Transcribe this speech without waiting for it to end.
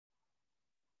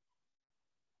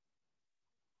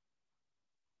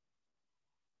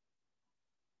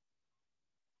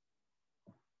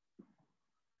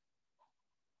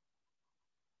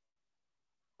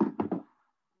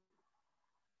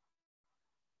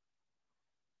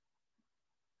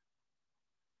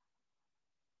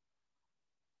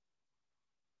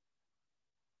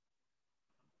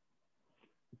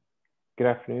Good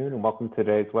afternoon and welcome to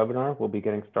today's webinar. We'll be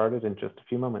getting started in just a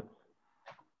few moments.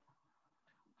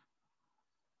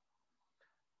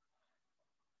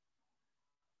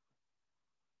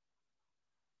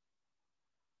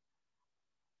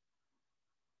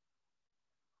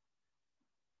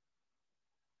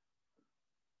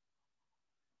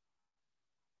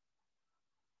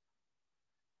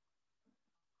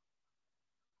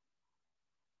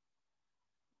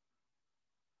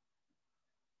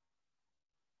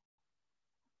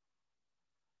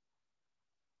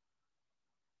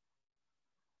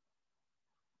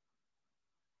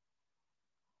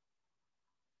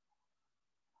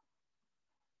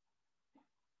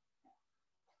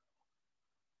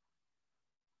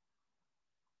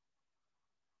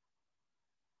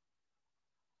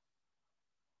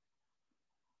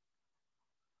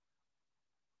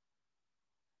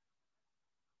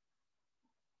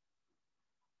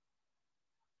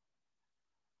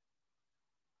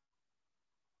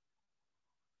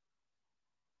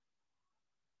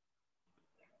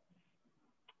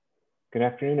 Good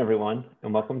afternoon, everyone,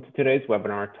 and welcome to today's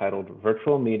webinar titled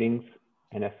Virtual Meetings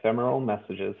and Ephemeral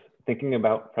Messages, Thinking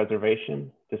About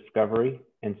Preservation, Discovery,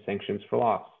 and Sanctions for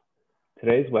Loss.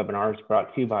 Today's webinar is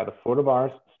brought to you by the Florida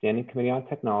Bar's Standing Committee on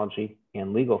Technology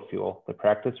and Legal Fuel, the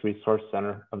Practice Resource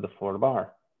Center of the Florida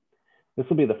Bar. This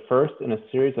will be the first in a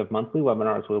series of monthly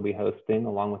webinars we'll be hosting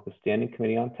along with the Standing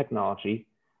Committee on Technology,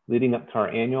 leading up to our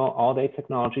annual all-day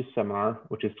technology seminar,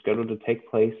 which is scheduled to take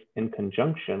place in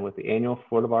conjunction with the annual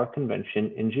Florida Bar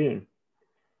Convention in June.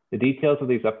 The details of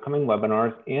these upcoming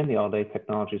webinars and the all-day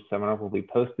technology seminar will be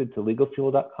posted to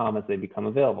legalfuel.com as they become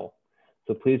available.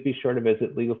 So please be sure to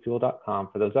visit legalfuel.com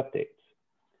for those updates.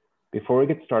 Before we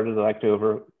get started, I'd like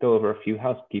to go over a few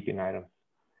housekeeping items.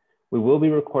 We will be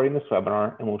recording this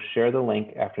webinar and we'll share the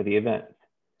link after the event.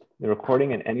 The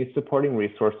recording and any supporting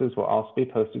resources will also be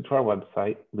posted to our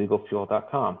website,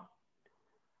 legalfuel.com.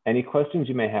 Any questions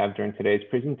you may have during today's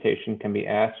presentation can be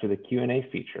asked through the Q&A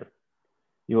feature.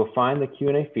 You will find the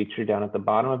Q&A feature down at the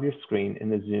bottom of your screen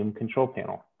in the Zoom control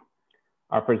panel.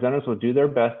 Our presenters will do their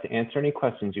best to answer any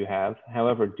questions you have.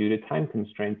 However, due to time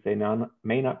constraints, they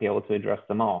may not be able to address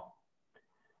them all.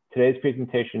 Today's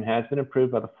presentation has been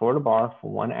approved by the Florida Bar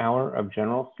for 1 hour of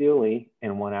General CLE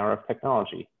and 1 hour of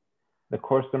technology. The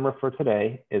course number for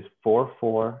today is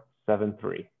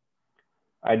 4473.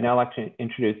 I'd now like to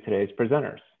introduce today's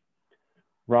presenters.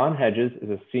 Ron Hedges is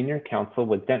a senior counsel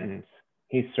with Denton's.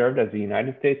 He served as a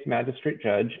United States Magistrate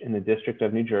Judge in the District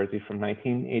of New Jersey from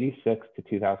 1986 to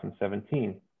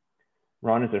 2017.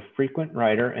 Ron is a frequent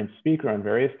writer and speaker on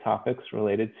various topics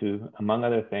related to, among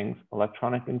other things,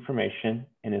 electronic information,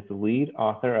 and is the lead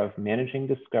author of Managing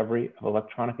Discovery of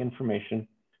Electronic Information,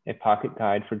 a Pocket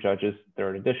Guide for Judges,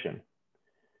 3rd edition.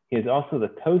 He is also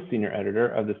the co-senior editor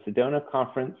of the Sedona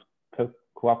Conference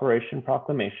Cooperation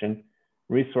Proclamation,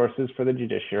 Resources for the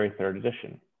Judiciary, 3rd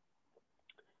edition.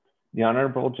 The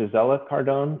Honorable Gisela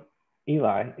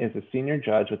Cardone-Eli is a senior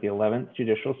judge with the 11th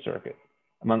Judicial Circuit.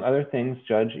 Among other things,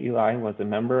 Judge Eli was a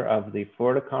member of the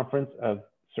Florida Conference of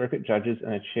Circuit Judges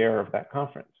and a chair of that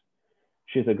conference.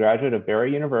 She is a graduate of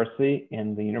Barry University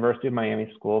and the University of Miami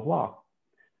School of Law.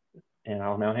 And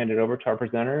I'll now hand it over to our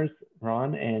presenters,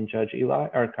 Ron and Judge Eli,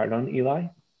 or Cardone-Eli,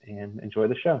 and enjoy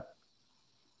the show.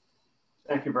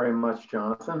 Thank you very much,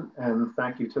 Jonathan, and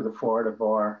thank you to the Florida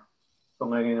Bar for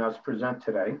letting us present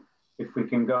today. If we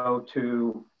can go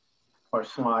to our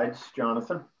slides,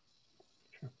 Jonathan.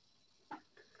 Sure.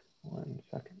 1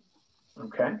 second.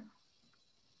 Okay.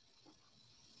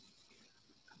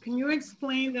 Can you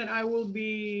explain that I will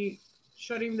be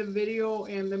shutting the video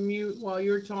and the mute while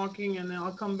you're talking, and then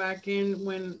I'll come back in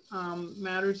when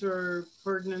matters are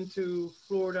pertinent to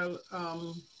Florida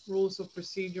rules of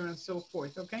procedure and so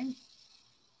forth, okay?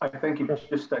 I think you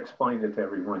just explained it to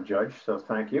everyone, Judge, so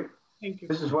thank you. Thank you.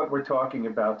 This is what we're talking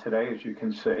about today, as you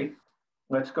can see.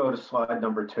 Let's go to slide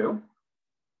number 2.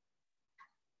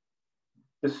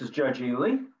 This is Judge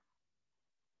Ely,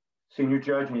 senior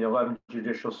judge in the 11th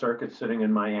Judicial Circuit sitting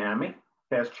in Miami,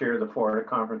 past chair of the Florida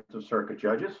Conference of Circuit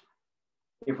Judges.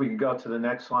 If we could go to the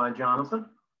next slide, Jonathan.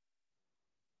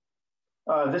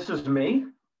 This is me.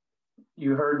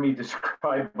 You heard me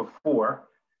describe before.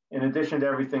 In addition to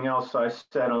everything else, I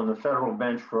sat on the federal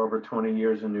bench for over 20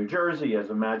 years in New Jersey as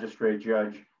a magistrate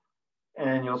judge.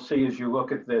 And you'll see as you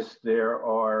look at this, there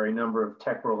are a number of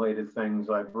tech-related things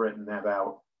I've written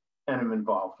about and am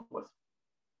involved with.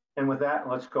 And with that,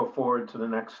 let's go forward to the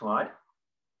next slide.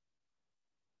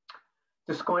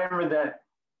 Disclaimer that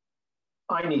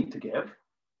I need to give.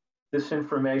 This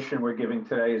information we're giving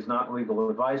today is not legal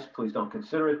advice. Please don't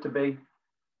consider it to be.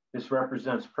 This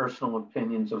represents personal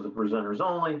opinions of the presenters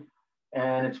only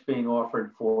and it's being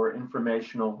offered for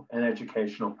informational and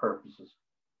educational purposes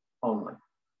only.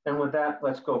 And with that,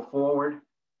 let's go forward,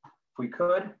 if we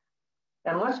could,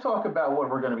 and let's talk about what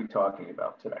we're going to be talking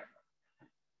about today.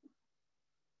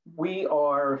 We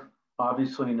are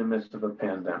obviously in the midst of a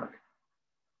pandemic,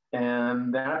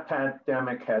 and that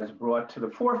pandemic has brought to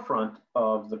the forefront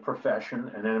of the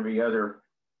profession and every other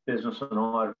business and a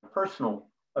lot of personal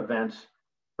events,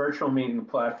 virtual meeting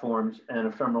platforms and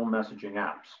ephemeral messaging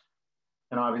apps.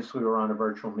 And obviously we're on a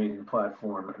virtual meeting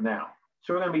platform now.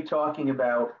 So we're going to be talking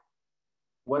about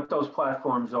what those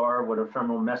platforms are, what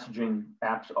ephemeral messaging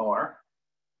apps are.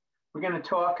 We're going to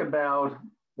talk about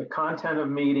the content of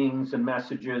meetings and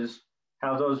messages,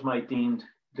 how those might be deemed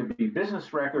to be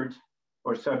business records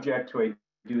or subject to a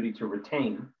duty to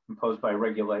retain imposed by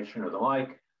regulation or the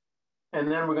like.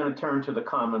 And then we're going to turn to the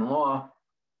common law,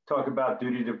 talk about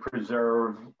duty to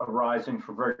preserve arising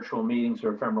for virtual meetings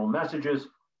or ephemeral messages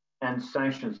and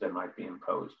sanctions that might be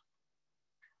imposed.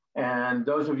 And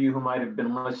those of you who might have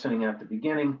been listening at the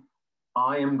beginning,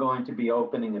 I am going to be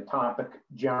opening a topic,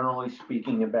 generally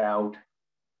speaking, about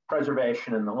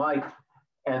preservation and the like.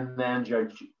 And then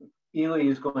Judge CLE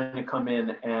is going to come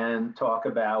in and talk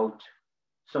about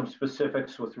some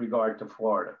specifics with regard to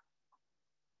Florida.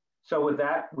 So with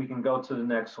that, we can go to the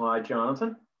next slide,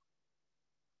 Jonathan.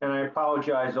 And I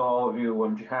apologize all of you,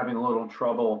 I'm having a little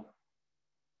trouble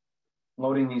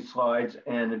loading these slides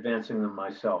and advancing them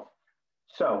myself.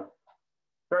 So,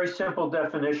 very simple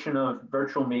definition of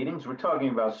virtual meetings. We're talking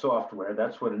about software.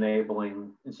 That's what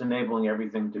it's enabling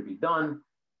everything to be done.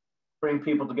 Bring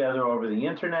people together over the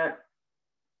internet,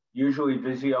 usually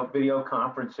video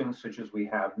conferencing such as we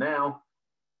have now,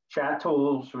 chat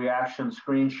tools, reaction,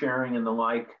 screen sharing and the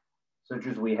like, such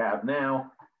as we have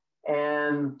now.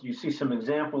 And you see some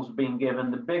examples being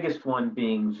given, the biggest one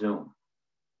being Zoom.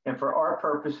 And for our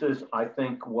purposes, I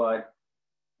think what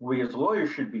we as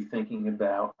lawyers should be thinking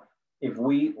about, if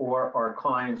we or our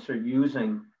clients are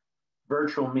using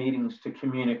virtual meetings to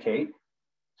communicate,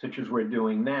 such as we're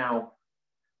doing now,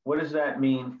 what does that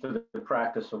mean for the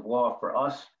practice of law for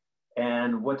us?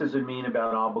 And what does it mean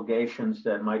about obligations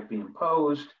that might be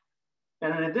imposed?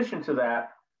 And in addition to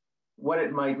that, what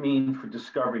it might mean for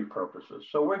discovery purposes.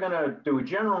 So we're going to do a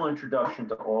general introduction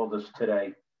to all this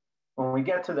today. When we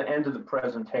get to the end of the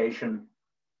presentation,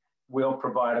 we'll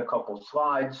provide a couple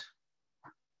slides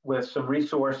with some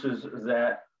resources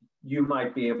that you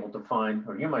might be able to find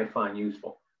or you might find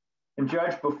useful. And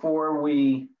Judge, before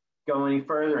we go any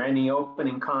further, any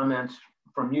opening comments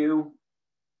from you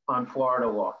on Florida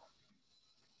law?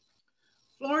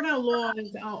 Florida law,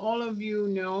 as all of you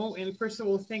know, and first of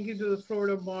all, thank you to the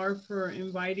Florida Bar for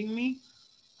inviting me.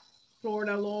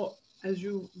 Florida law, as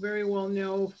you very well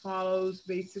know, follows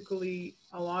basically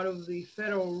a lot of the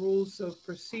federal rules of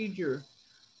procedure.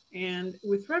 And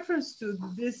with reference to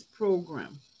this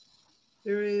program,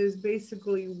 there is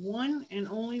basically one and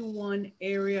only one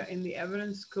area in the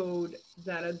evidence code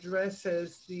that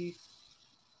addresses the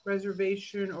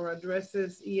preservation or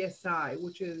addresses ESI,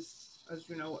 which is, as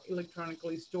you know,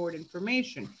 electronically stored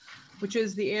information, which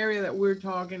is the area that we're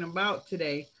talking about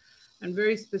today. And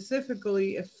very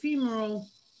specifically, ephemeral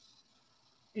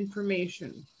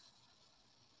information,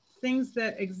 things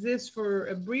that exist for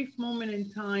a brief moment in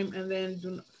time and then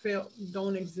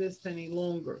don't exist any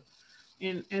longer.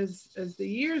 And as the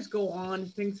years go on,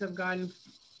 things have gotten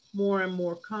more and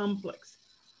more complex.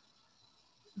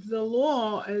 The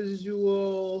law, as you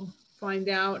will find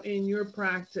out in your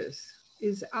practice,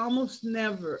 is almost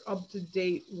never up to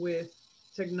date with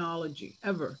technology,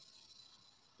 ever.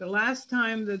 The last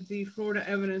time that the Florida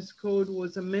Evidence Code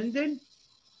was amended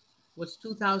was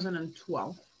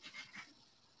 2012.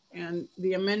 And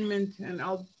the amendment, and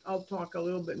I'll talk a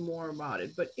little bit more about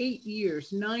it, but 8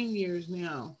 years, 9 years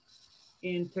now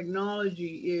in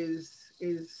technology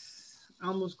is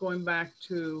almost going back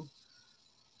to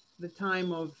the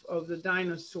time of the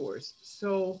dinosaurs.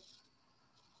 So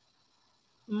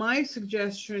my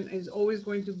suggestion is always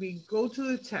going to be go to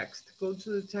the text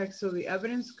of the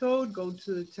evidence code, go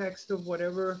to the text of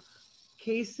whatever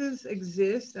cases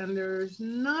exist. And there's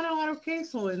not a lot of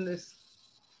case law in this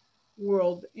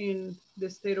world in the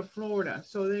state of Florida.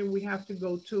 So then we have to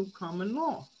go to common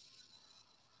law.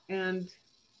 And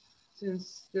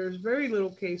since there's very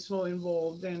little case law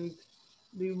involved and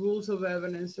the rules of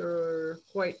evidence are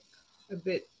quite a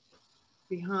bit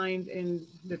behind in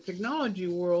the technology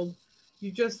world,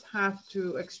 you just have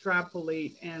to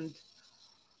extrapolate and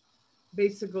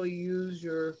basically use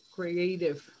your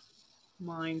creative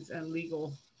minds and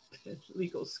legal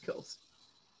skills.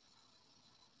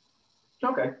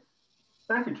 Okay.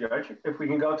 Thank you, Judge. If we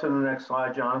can go to the next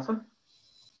slide, Jonathan.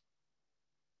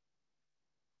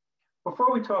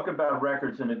 Before we talk about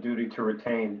records and a duty to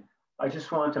retain, I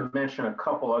just want to mention a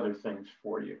couple other things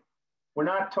for you. We're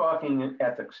not talking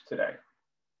ethics today,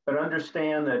 but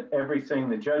understand that everything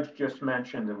the judge just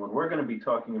mentioned and what we're going to be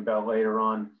talking about later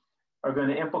on are going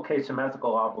to implicate some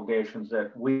ethical obligations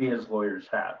that we as lawyers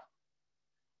have.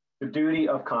 The duty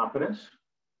of competence.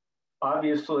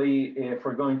 Obviously, if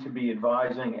we're going to be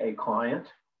advising a client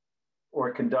or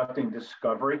conducting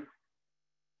discovery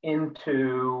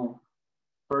into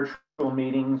virtual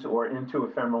meetings or into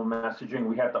ephemeral messaging,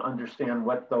 we have to understand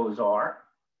what those are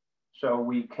so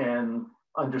we can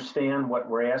understand what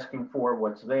we're asking for,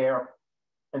 what's there,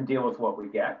 and deal with what we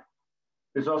get.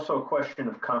 There's also a question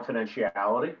of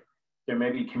confidentiality. There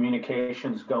may be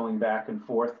communications going back and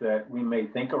forth that we may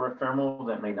think are ephemeral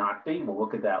that may not be. We'll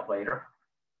look at that later.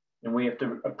 And we have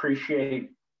to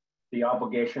appreciate the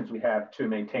obligations we have to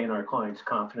maintain our clients'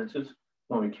 confidences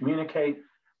when we communicate.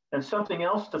 And something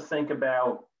else to think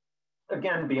about,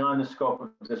 again, beyond the scope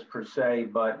of this per se,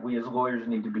 but we as lawyers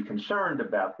need to be concerned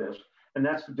about this, and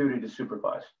that's the duty to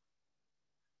supervise.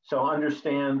 So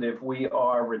understand if we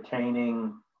are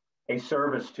retaining a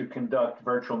service to conduct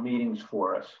virtual meetings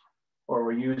for us, or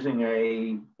we're using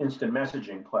a instant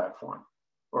messaging platform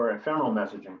or ephemeral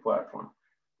messaging platform,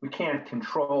 we can't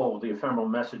control the ephemeral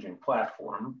messaging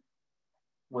platform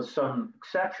with some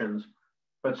exceptions,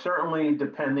 but certainly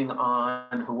depending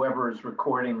on whoever is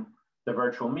recording the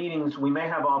virtual meetings, we may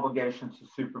have obligations to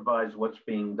supervise what's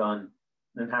being done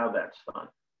and how that's done.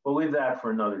 We'll leave that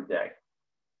for another day.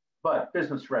 But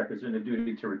business records and a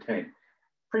duty to retain.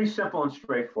 Pretty simple and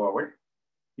straightforward.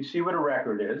 You see what a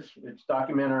record is. It's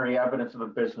documentary evidence of a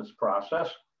business process.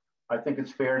 I think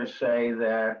it's fair to say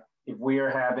that if we are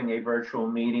having a virtual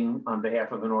meeting on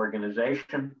behalf of an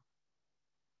organization,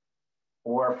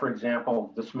 or for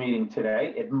example, this meeting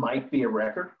today, it might be a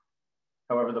record,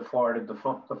 however the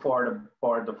Florida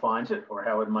bar defines it, or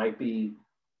how it might be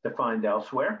defined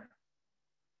elsewhere.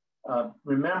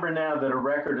 Remember now that a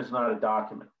record is not a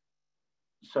document.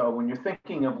 So when you're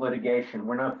thinking of litigation,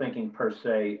 we're not thinking per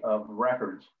se of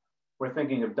records. We're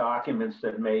thinking of documents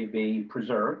that may be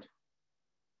preserved,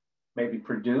 may be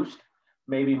produced,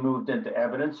 may be moved into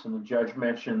evidence. And the judge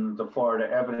mentioned the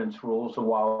Florida evidence rules a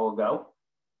while ago.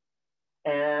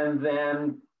 And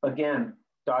then again,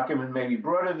 document may be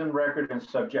broader than record and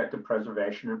subject to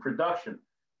preservation and production.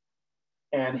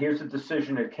 And here's a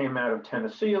decision that came out of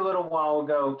Tennessee a little while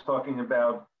ago talking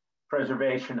about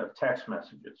preservation of text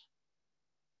messages.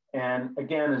 And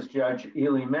again, as Judge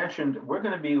Ely mentioned, we're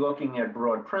going to be looking at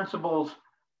broad principles.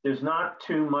 There's not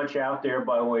too much out there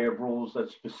by way of rules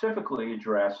that specifically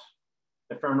address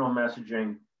ephemeral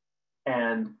messaging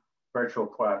and virtual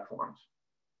platforms.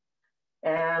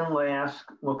 And last,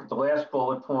 look at the last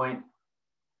bullet point,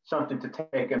 something to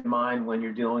take in mind when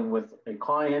you're dealing with a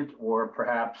client or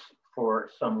perhaps for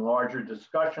some larger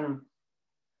discussion.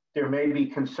 There may be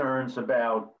concerns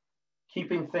about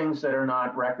keeping things that are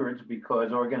not records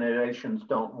because organizations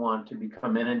don't want to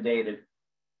become inundated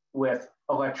with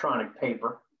electronic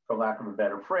paper, for lack of a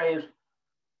better phrase,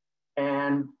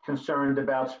 and concerned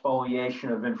about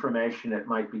spoliation of information that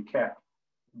might be kept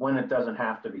when it doesn't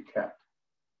have to be kept.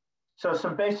 So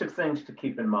some basic things to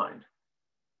keep in mind.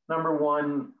 Number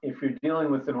one, if you're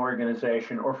dealing with an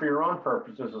organization or for your own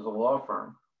purposes as a law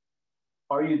firm,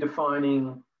 are you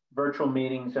defining virtual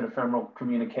meetings and ephemeral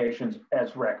communications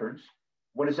as records?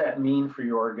 What does that mean for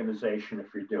your organization if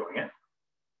you're doing it?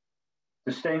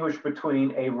 Distinguish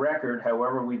between a record,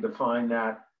 however we define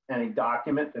that, and a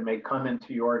document that may come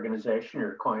into your organization or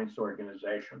your client's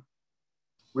organization.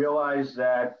 Realize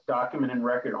that document and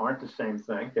record aren't the same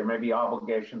thing. There may be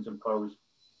obligations imposed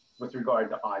with regard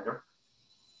to either.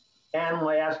 And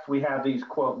last, we have these,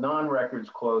 quote, non-records,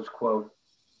 close quote.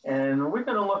 And we're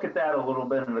going to look at that a little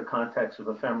bit in the context of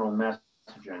ephemeral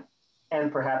messaging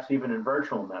and perhaps even in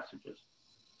virtual messages,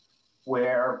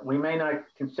 where we may not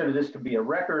consider this to be a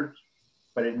record,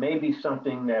 but it may be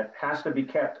something that has to be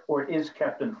kept or is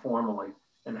kept informally.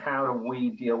 And how do we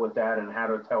deal with that and how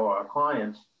to tell our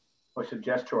clients or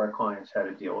suggest to our clients how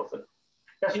to deal with it?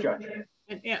 Yes, Judge.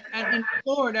 And in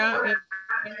Florida,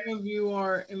 if any of you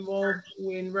are involved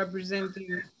in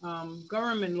representing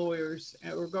government lawyers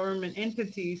or government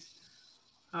entities,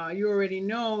 you already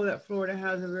know that Florida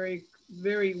has a very,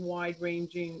 very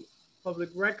wide-ranging public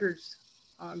records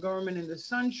government in the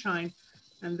sunshine,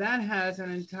 and that has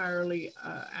an entirely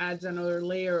adds another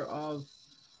layer of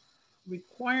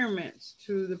requirements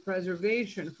to the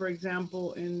preservation. For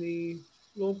example, in the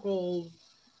local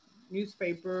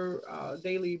newspaper,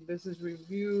 Daily Business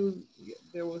Review,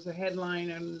 there was a headline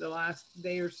in the last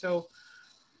day or so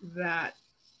that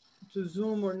to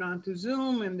Zoom or not to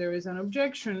Zoom, and there is an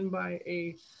objection by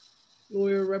a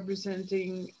lawyer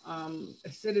representing a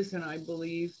citizen, I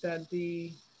believe, that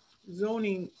the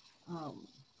zoning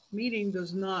meeting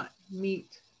does not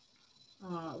meet,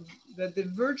 that the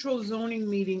virtual zoning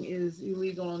meeting is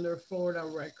illegal under Florida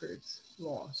records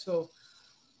law. So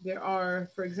there are,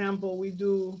 for example, we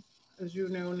do, as you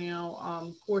know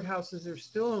now, courthouses are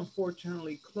still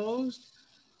unfortunately closed.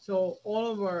 So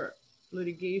all of our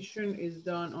litigation is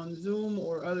done on Zoom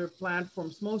or other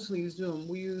platforms, mostly Zoom.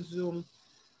 We use Zoom,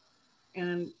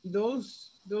 and those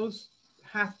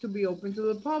have to be open to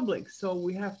the public. So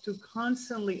we have to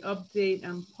constantly update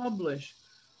and publish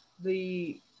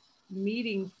the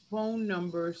meeting phone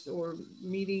numbers or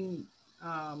meeting,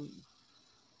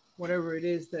 whatever it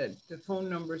is that the phone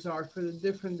numbers are for the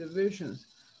different divisions.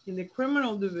 In the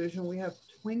criminal division, we have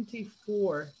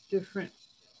 24 different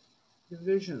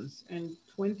divisions and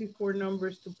 24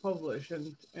 numbers to publish.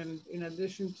 And in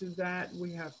addition to that,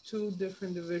 we have 2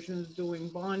 different divisions doing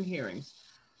bond hearings.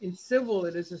 In civil,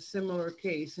 it is a similar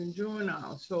case. In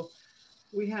juvenile, so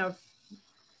we have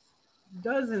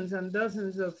dozens and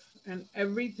dozens of, and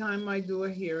every time I do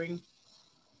a hearing,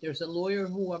 there's a lawyer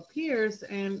who appears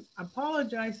and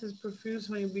apologizes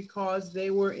profusely because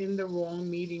they were in the wrong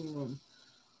meeting room.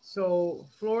 So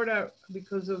Florida,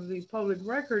 because of the public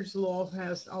records law,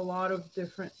 has a lot of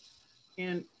different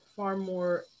and far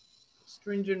more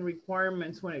stringent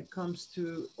requirements when it comes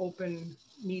to open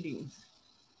meetings.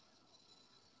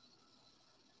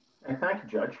 And thank you,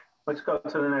 Judge. Let's go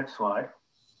to the next slide.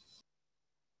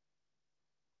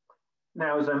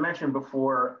 Now, as I mentioned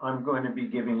before, I'm going to be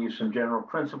giving you some general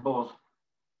principles,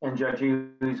 and Judge Ely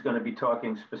is going to be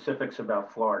talking specifics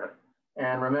about Florida.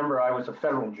 And remember, I was a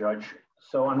federal judge,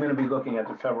 so I'm going to be looking at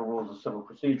the federal rules of civil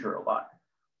procedure a lot.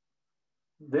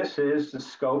 This is the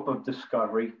scope of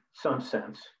discovery, some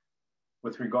sense,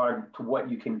 with regard to what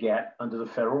you can get under the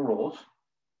federal rules.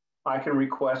 I can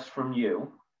request from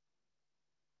you,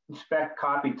 inspect,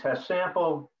 copy, test,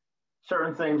 sample,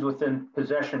 certain things within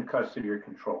possession, custody, or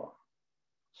control.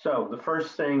 So the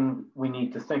first thing we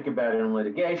need to think about in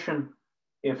litigation,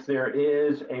 if there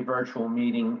is a virtual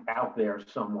meeting out there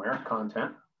somewhere,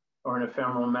 content, or an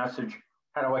ephemeral message,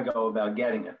 how do I go about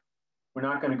getting it? We're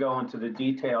not going to go into the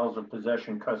details of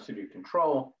possession, custody,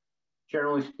 control.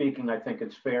 Generally speaking, I think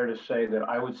it's fair to say that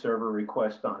I would serve a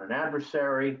request on an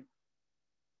adversary,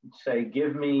 say,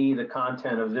 give me the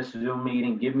content of this Zoom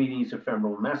meeting, give me these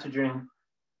ephemeral messaging,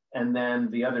 and then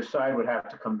the other side would have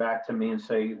to come back to me and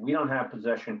say, we don't have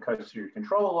possession, custody, or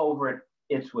control over it,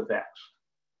 it's with X,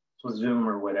 it's with Zoom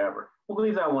or whatever. We'll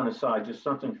leave that one aside, just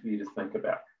something for you to think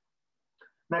about.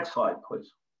 Next slide,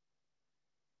 please.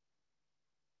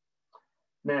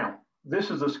 Now, this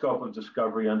is the scope of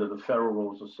discovery under the federal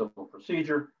rules of civil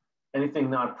procedure. Anything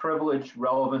not privileged,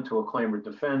 relevant to a claim or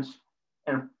defense,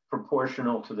 and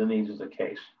proportional to the needs of the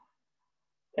case.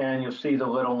 And you'll see the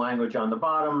little language on the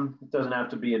bottom. It doesn't have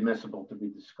to be admissible to be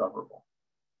discoverable.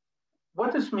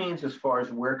 What this means as far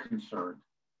as we're concerned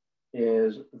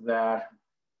is that,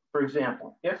 for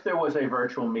example, if there was a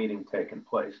virtual meeting taking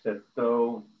place that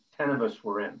though 10 of us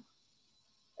were in,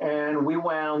 and we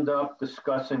wound up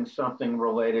discussing something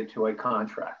related to a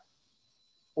contract,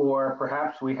 or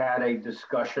perhaps we had a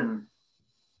discussion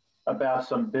about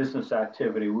some business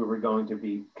activity we were going to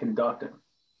be conducting.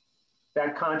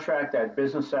 That contract, that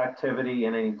business activity,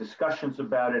 and any discussions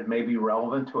about it may be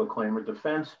relevant to a claim or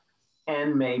defense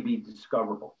and may be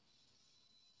discoverable.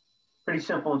 Pretty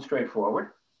simple and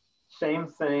straightforward. Same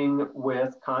thing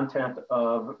with content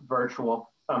of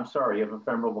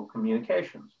ephemeral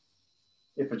communications.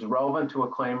 If it's relevant to a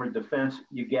claim or defense,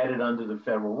 you get it under the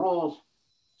federal rules,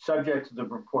 subject to the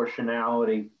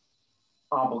proportionality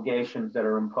obligations that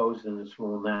are imposed in this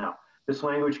rule now. This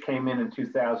language came in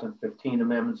 2015,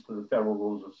 amendments to the federal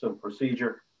rules of civil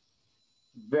procedure.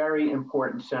 Very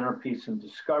important centerpiece in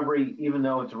discovery. Even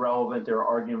though it's relevant, there are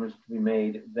arguments to be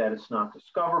made that it's not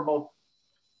discoverable.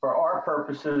 For our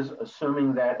purposes,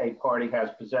 assuming that a party has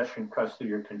possession,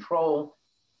 custody, or control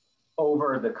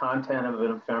over the content of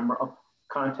an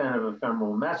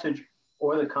ephemeral message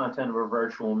or the content of a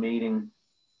virtual meeting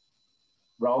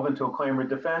relevant to a claim or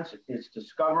defense, it's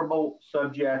discoverable,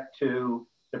 subject to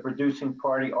the producing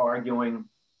party arguing,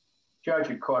 judge,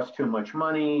 it costs too much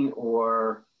money,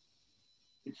 or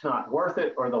it's not worth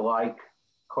it, or the like,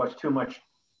 costs too much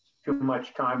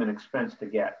time and expense to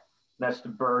get. That's the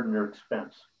burden or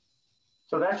expense.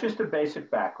 So that's just a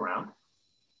basic background.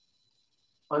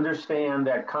 Understand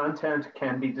that content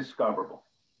can be discoverable.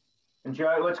 And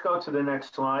Joe, let's go to the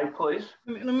next slide, please.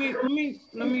 Let me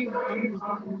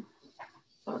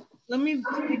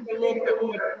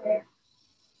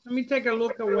take a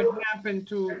look at what happened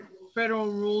to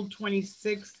Federal Rule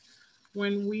 26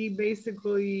 when we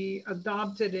basically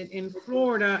adopted it in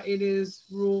Florida, it is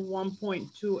Rule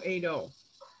 1.280.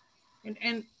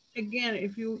 And again,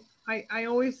 if you, I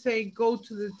always say go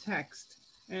to the text.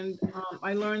 And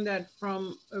I learned that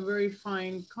from a very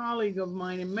fine colleague of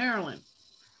mine in Maryland.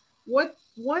 What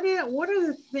are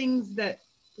the things that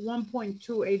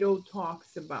 1.280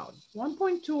 talks about?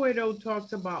 1.280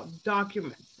 talks about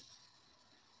documents.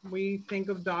 We think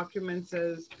of documents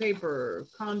as paper,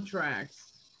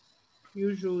 contracts,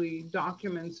 usually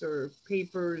documents or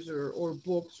papers or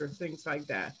books or things like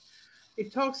that.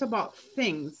 It talks about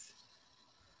things.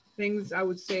 Things I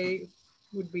would say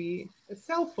would be a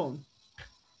cell phone.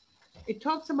 It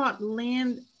talks about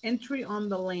land, entry on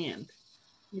the land,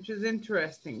 which is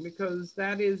interesting because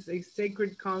that is a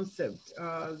sacred concept.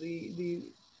 The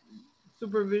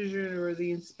supervision or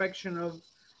the inspection of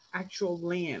actual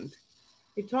land.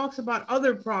 It talks about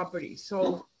other properties,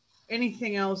 so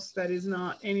anything else that is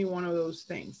not any one of those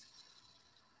things.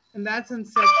 And that's in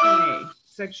section A.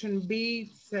 Section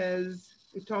B says,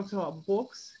 it talks about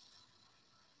books,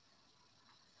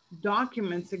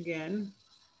 documents again,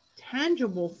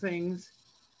 tangible things,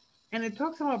 and it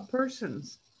talks about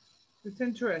persons. It's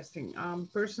interesting.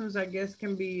 Persons, I guess,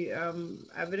 can be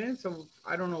evidence of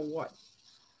I don't know what.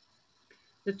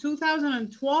 The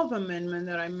 2012 amendment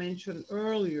that I mentioned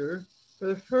earlier, for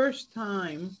the first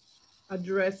time,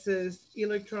 addresses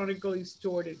electronically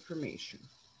stored information,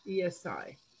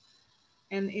 ESI.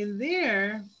 And in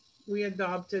there, we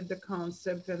adopted the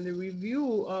concept and the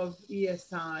review of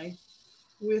ESI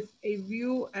with a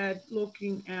view at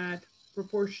looking at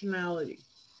proportionality.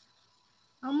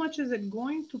 How much is it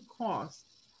going to cost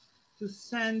to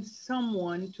send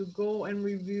someone to go and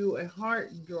review a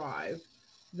hard drive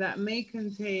that may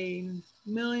contain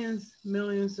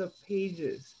millions of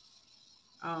pages?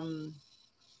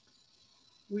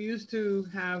 We used to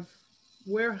have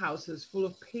warehouses full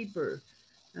of paper,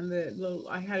 and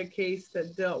I had a case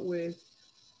that dealt with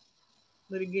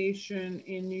litigation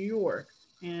in New York,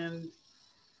 and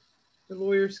the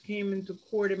lawyers came into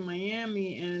court in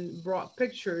Miami and brought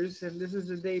pictures, and this is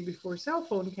the day before cell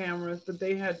phone cameras, but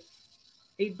they had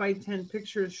 8x10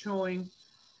 pictures showing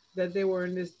that they were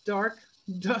in this dark,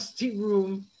 dusty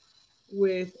room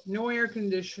with no air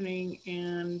conditioning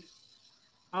and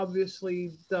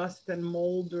obviously dust and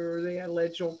mold, or they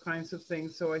alleged all kinds of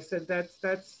things. So I said,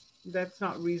 that's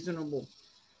not reasonable.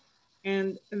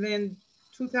 And then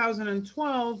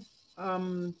 2012,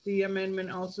 the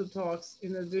amendment also talks,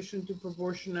 in addition to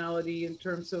proportionality in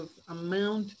terms of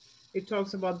amount, it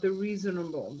talks about the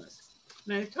reasonableness.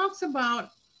 Now it talks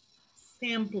about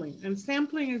sampling, and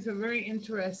sampling is a very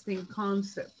interesting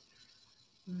concept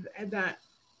that,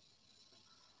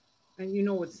 and you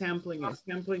know what sampling is.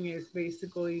 Sampling is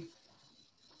basically,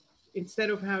 instead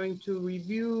of having to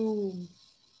review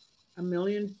 1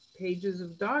 million pages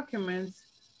of documents,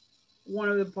 one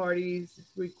of the parties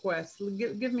requests,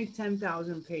 give me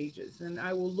 10,000 pages, and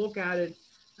I will look at it,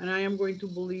 and I am going to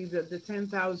believe that the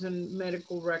 10,000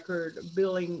 medical record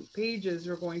billing pages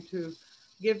are going to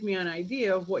give me an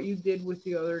idea of what you did with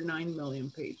the other 9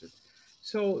 million pages.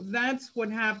 So that's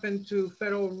what happened to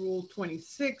Federal Rule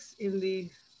 26 in the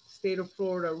state of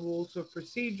Florida Rules of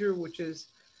Procedure, which is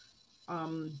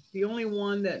the only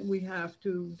one that we have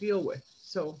to deal with.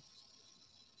 So.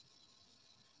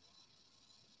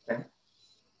 Okay.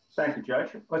 Thank you, Judge.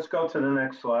 Let's go to the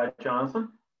next slide, Jonathan.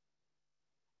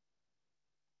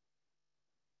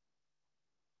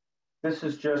 This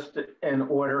is just an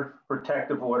order,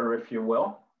 protective order, if you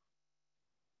will,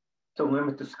 to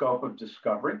limit the scope of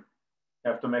discovery.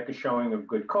 You have to make a showing of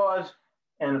good cause,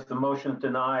 and if the motion is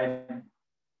denied,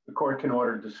 the court can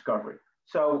order discovery.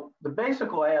 So the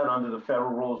basic layout under the federal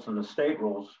rules and the state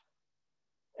rules,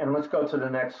 and let's go to the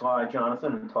next slide,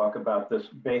 Jonathan, and talk about this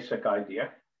basic idea.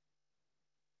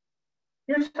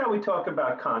 Here's how we talk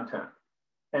about content.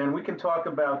 And we can talk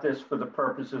about this for the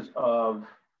purposes of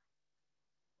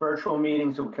virtual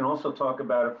meetings, and we can also talk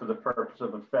about it for the purpose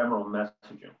of ephemeral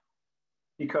messaging.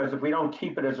 Because if we don't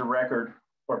keep it as a record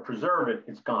or preserve it,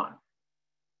 it's gone.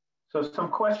 So some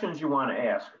questions you want to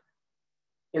ask.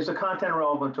 Is the content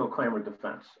relevant to a claim or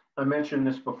defense? I mentioned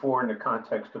this before in the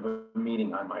context of a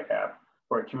meeting I might have,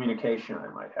 or a communication I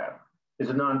might have. Is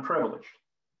it non-privileged?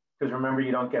 Because remember,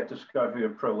 you don't get discovery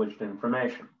of privileged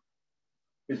information.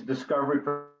 Is discovery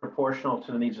proportional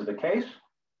to the needs of the case?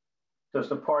 Does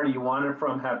the party you want it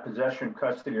from have possession,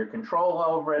 custody, or control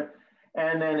over it?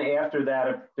 And then after that,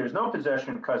 if there's no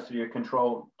possession, custody, or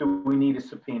control, do we need a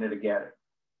subpoena to get it?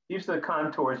 These are the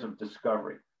contours of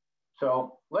discovery.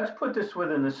 So let's put this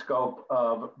within the scope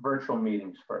of virtual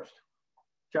meetings first.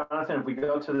 Jonathan, if we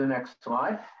go to the next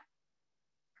slide.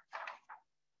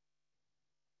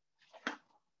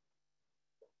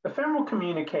 Ephemeral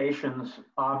communications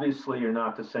obviously are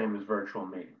not the same as virtual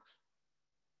meetings.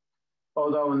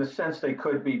 Although in the sense they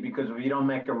could be, because if you don't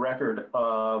make a record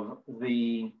of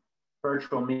the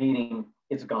virtual meeting,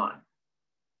 it's gone.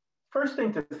 First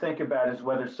thing to think about is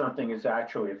whether something is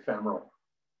actually ephemeral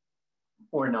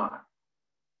or not.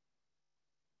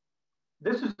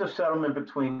 This is the settlement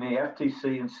between the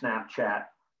FTC and Snapchat,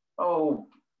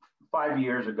 5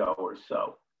 years ago or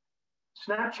so.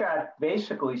 Snapchat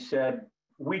basically said,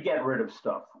 we get rid of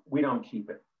stuff, we don't keep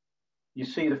it. You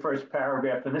see the first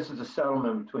paragraph, and this is a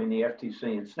settlement between the FTC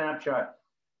and Snapchat,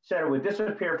 said it would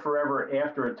disappear forever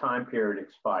after a time period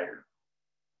expired.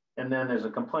 And then there's a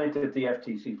complaint that the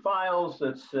FTC files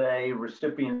that say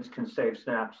recipients can save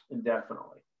snaps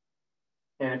indefinitely.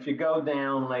 And if you go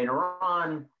down later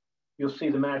on, you'll see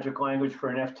the magic language for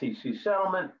an FTC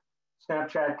settlement.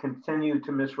 Snapchat continued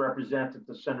to misrepresent that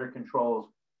the sender controls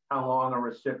how long a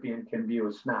recipient can view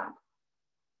a snap.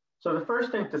 So the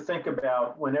first thing to think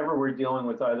about whenever we're dealing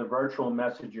with either virtual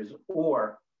messages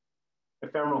or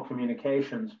ephemeral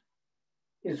communications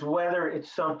is whether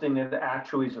it's something that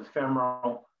actually is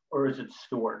ephemeral or is it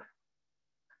stored.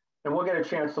 And we'll get a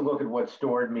chance to look at what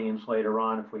stored means later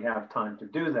on if we have time to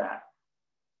do that.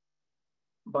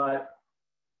 But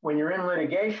when you're in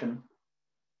litigation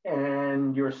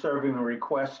and you're serving a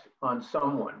request on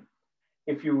someone,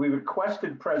 if we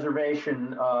requested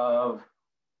preservation of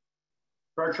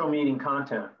virtual meeting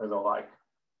content or the like,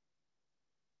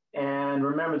 and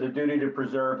remember the duty to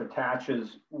preserve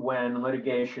attaches when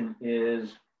litigation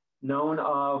is known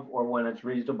of or when it's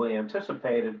reasonably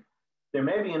anticipated, there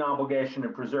may be an obligation to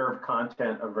preserve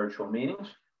content of virtual meetings.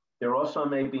 There also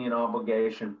may be an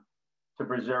obligation to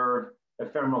preserve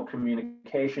ephemeral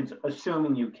communications,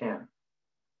 assuming you can.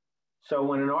 So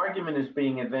when an argument is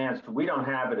being advanced, we don't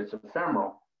have it, it's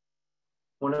ephemeral.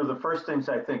 One of the first things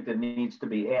I think that needs to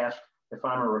be asked if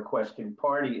I'm a requesting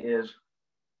party is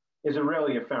it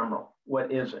really ephemeral?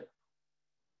 What is it?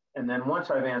 And then once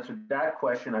I've answered that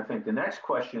question, I think the next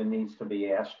question needs to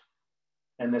be asked,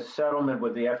 and this settlement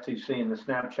with the FTC and the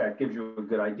Snapchat gives you a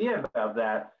good idea about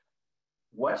that.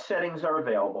 What settings are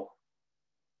available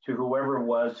to whoever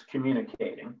was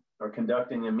communicating or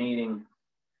conducting a meeting?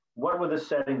 What were the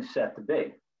settings set to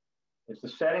be? If the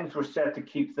settings were set to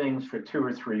keep things for 2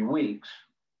 or 3 weeks,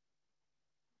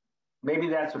 maybe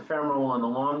that's ephemeral in the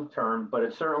long term, but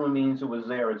it certainly means it was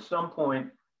there at some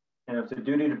point. And if the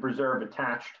duty to preserve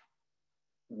attached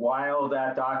while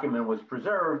that document was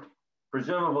preserved,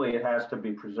 presumably it has to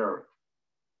be preserved.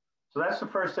 So that's the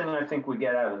first thing I think we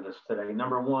get out of this today.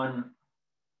 Number one,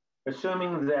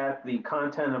 assuming that the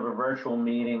content of a virtual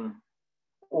meeting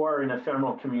or an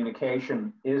ephemeral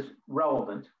communication is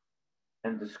relevant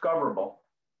and discoverable,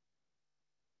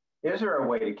 is there a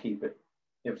way to keep it?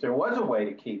 If there was a way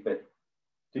to keep it,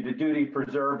 did the duty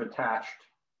preserve attach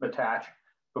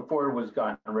before it was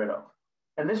gotten rid of?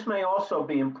 And this may also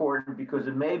be important because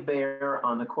it may bear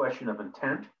on the question of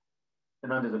intent.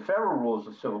 And under the federal rules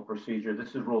of civil procedure,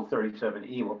 this is Rule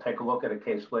 37E. We'll take a look at a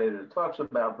case later that talks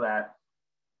about that.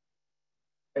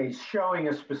 Showing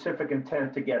a specific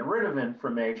intent to get rid of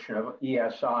information of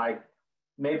ESI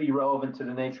may be relevant to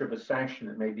the nature of a sanction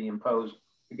that may be imposed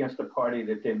against a party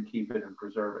that didn't keep it and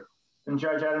preserve it. And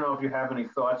Judge, I don't know if you have any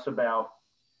thoughts about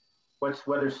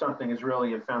whether something is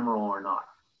really ephemeral or not.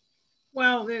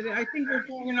 Well, I think we're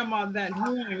talking about that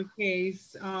Huang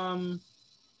case and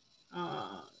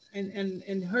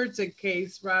Herzog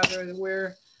case rather,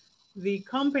 where the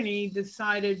company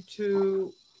decided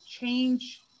to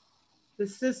change the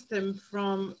system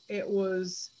from it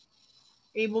was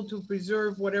able to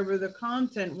preserve whatever the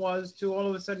content was to all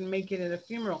of a sudden make it an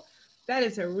ephemeral. That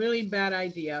is a really bad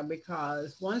idea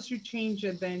because once you change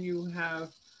it, then you have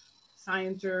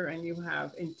scienter and you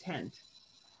have intent.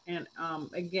 And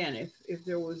again, if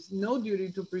there was no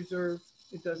duty to preserve,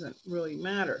 it doesn't really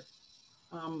matter.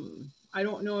 I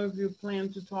don't know if you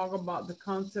plan to talk about the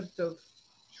concept of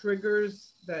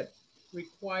triggers that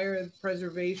require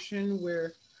preservation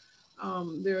where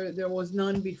there was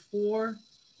none before.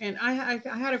 And I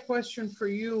had a question for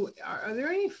you. Are there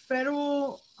any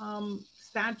federal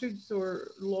statutes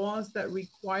or laws that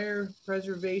require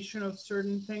preservation of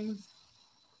certain things?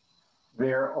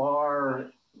 There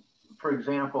are, for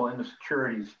example, in the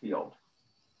securities field,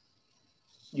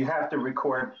 you have to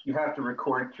record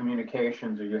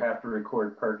communications, or you have to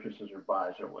record purchases or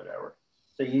buys or whatever.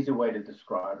 It's an easy way to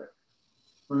describe it.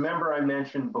 Remember, I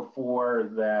mentioned before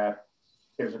that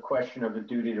there's a question of a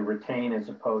duty to retain as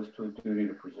opposed to a duty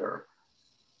to preserve.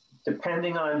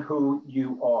 Depending on who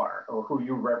you are or who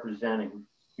you're representing,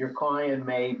 your client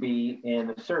may be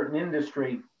in a certain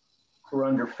industry or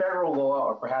under federal law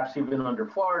or perhaps even under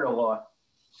Florida law,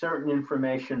 certain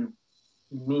information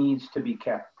needs to be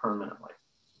kept permanently.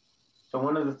 So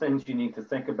one of the things you need to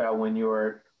think about when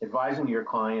you're advising your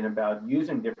client about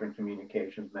using different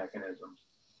communications mechanisms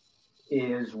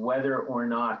is whether or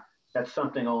not that's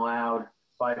something allowed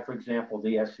by, for example,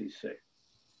 the SEC,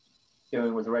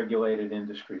 dealing with regulated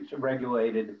industries,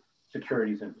 regulated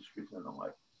securities industries and the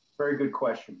like. Very good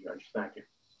question, Judge. Thank you.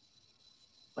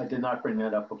 I did not bring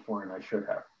that up before, and I should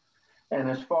have. And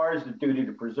as far as the duty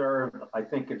to preserve, I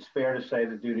think it's fair to say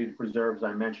the duty to preserve, as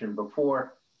I mentioned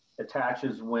before,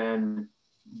 attaches when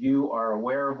you are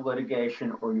aware of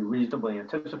litigation or you reasonably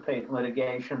anticipate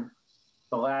litigation.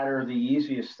 The latter, the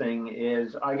easiest thing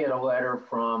is I get a letter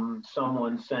from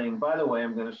someone saying, by the way,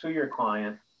 I'm going to sue your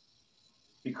client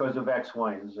because of X,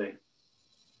 Y, and Z.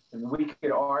 And we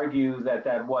could argue that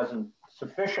that wasn't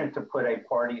sufficient to put a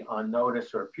party on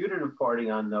notice or a putative party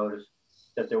on notice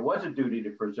that there was a duty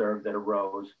to preserve that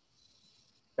arose.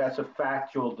 That's a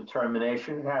factual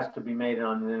determination. It has to be made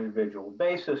on an individual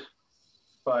basis.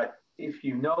 But if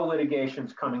you know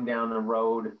litigation's coming down the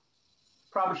road,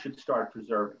 probably should start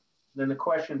preserving. Then the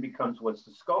question becomes, what's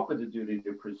the scope of the duty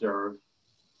to preserve?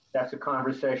 That's a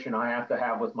conversation I have to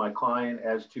have with my client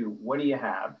as to what do you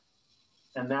have?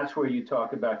 And that's where you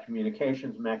talk about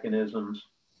communications mechanisms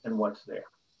and what's there.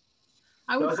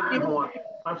 I'm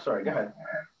sorry, go ahead.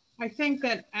 I think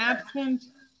that absent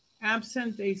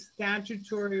a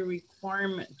statutory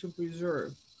requirement to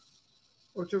preserve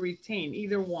or to retain,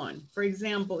 either one. For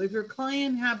example, if your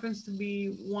client happens to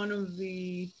be one of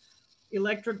the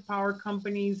electric power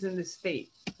companies in the state,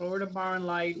 Florida Power and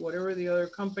Light, whatever the other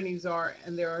companies are,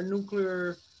 and there are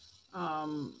nuclear,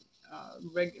 and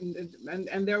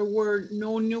there were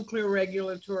no nuclear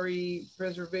regulatory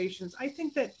preservations, I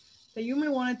think that you may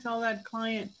want to tell that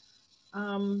client,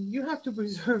 you have to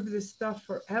preserve this stuff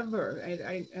forever,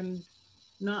 and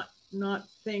not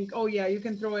think, oh yeah, you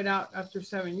can throw it out after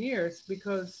 7 years,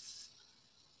 because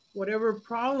whatever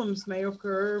problems may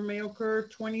occur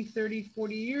 20, 30,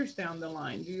 40 years down the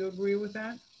line. Do you agree with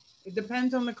that? It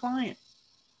depends on the client.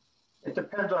 It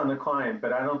depends on the client,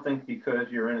 but I don't think because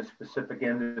you're in a specific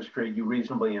industry, you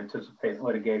reasonably anticipate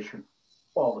litigation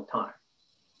all the time.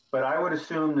 But I would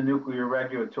assume the Nuclear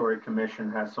Regulatory Commission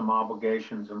has some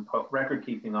obligations and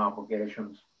record-keeping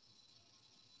obligations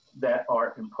that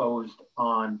are imposed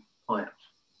on plants.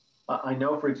 I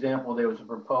know, for example, there was a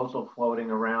proposal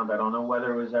floating around, I don't know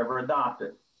whether it was ever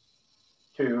adopted,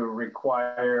 to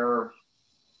require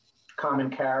common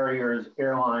carriers,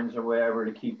 airlines, or whatever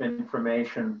to keep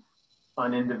information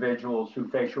on individuals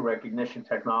through facial recognition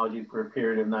technology for a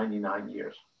period of 99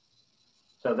 years.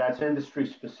 So that's industry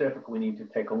specific. We need to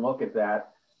take a look at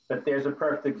that. But there's a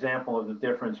perfect example of the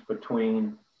difference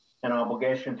between an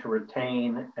obligation to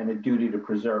retain and a duty to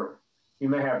preserve. You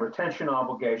may have retention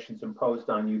obligations imposed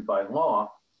on you by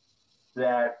law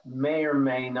that may or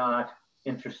may not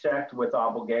intersect with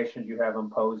obligations you have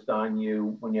imposed on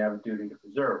you when you have a duty to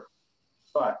preserve.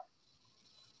 But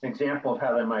an example of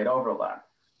how they might overlap.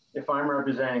 If I'm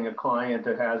representing a client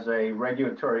that has a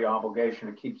regulatory obligation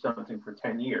to keep something for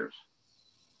 10 years,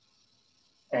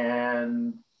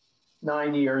 and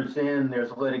 9 years in,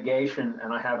 there's litigation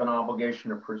and I have an obligation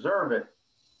to preserve it,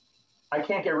 I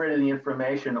can't get rid of the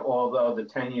information, although the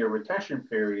 10-year retention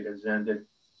period has ended,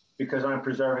 because I'm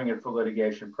preserving it for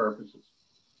litigation purposes.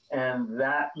 And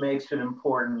that makes it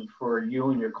important for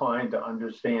you and your client to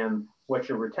understand what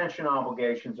your retention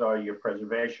obligations are, your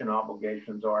preservation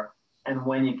obligations are, and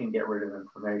when you can get rid of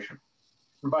information.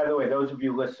 And by the way, those of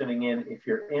you listening in, if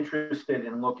you're interested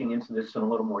in looking into this in a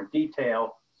little more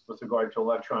detail with regard to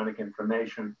electronic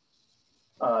information,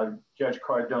 Judge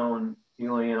Cardone,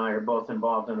 Ely, and I are both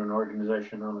involved in an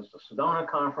organization known as the Sedona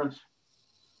Conference.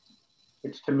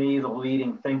 It's, to me, the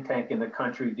leading think tank in the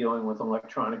country dealing with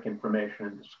electronic information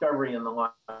and discovery and the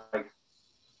like.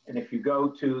 And if you go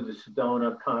to the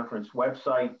Sedona Conference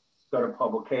website, go to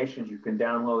publications, you can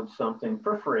download something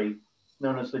for free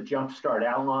known as the Jumpstart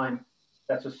Outline.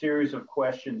 That's a series of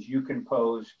questions you can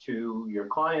pose to your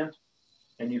client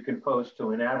and you can pose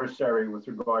to an adversary with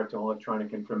regard to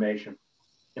electronic information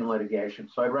in litigation.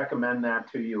 So I recommend that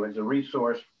to you as a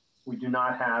resource. We do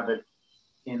not have it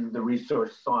in the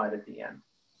resource slide at the end.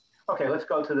 Okay, let's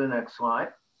go to the next slide.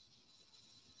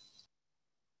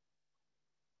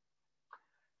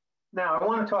 Now, I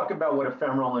want to talk about what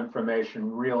ephemeral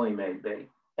information really may be.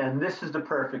 And this is the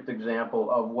perfect example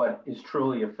of what is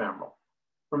truly ephemeral.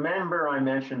 Remember, I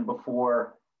mentioned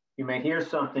before, you may hear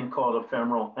something called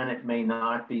ephemeral and it may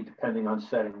not be, depending on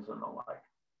settings and the like.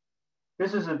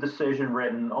 This is a decision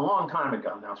written a long time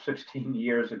ago now, 16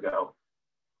 years ago.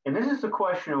 And this is the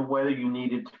question of whether you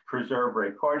needed to preserve, or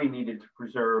a party needed to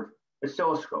preserve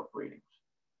oscilloscope readings.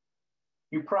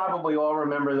 You probably all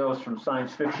remember those from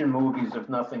science fiction movies, if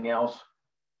nothing else.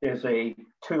 There's a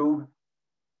tube,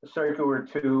 a circular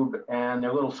tube, and there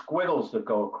are little squiggles that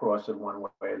go across it one way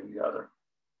or the other.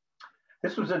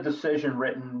 This was a decision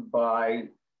written by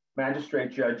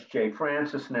Magistrate Judge Jay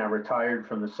Francis, now retired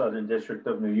from the Southern District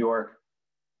of New York.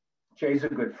 Jay's a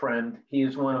good friend. He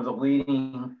is one of the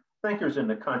leading thinkers in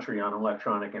the country on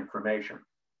electronic information.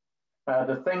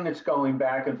 The thing that's going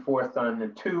back and forth on the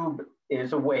tube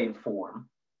is a waveform.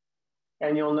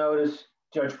 And you'll notice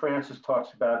Judge Francis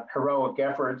talks about heroic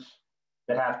efforts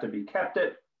that have to be kept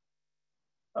it.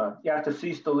 You have to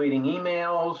cease deleting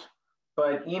emails,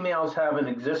 but emails have an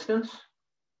existence,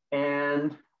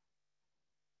 and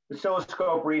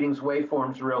oscilloscope readings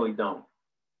waveforms really don't.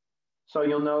 So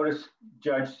you'll notice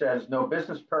Judge says no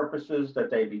business purposes, that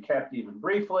they be kept even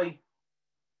briefly,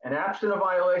 and absent a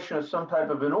violation of some type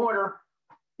of an order,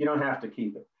 you don't have to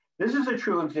keep it. This is a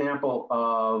true example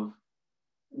of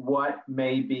what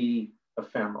may be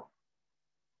ephemeral.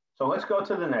 So let's go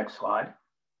to the next slide.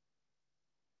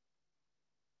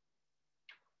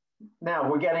 Now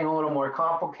we're getting a little more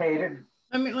complicated.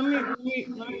 Let me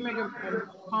make a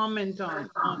comment on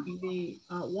the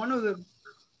one of the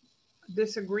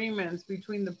disagreements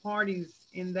between the parties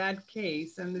in that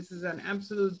case, and this is an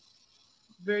absolute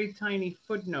very tiny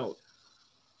footnote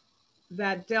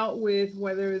that dealt with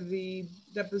whether the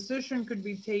deposition could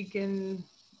be taken.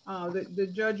 The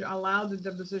judge allowed the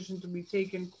deposition to be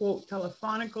taken, quote,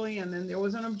 telephonically, and then there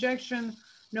was an objection.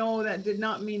 No, that did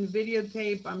not mean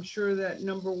videotape. I'm sure that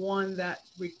number one, that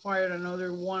required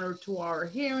another 1 or 2 hour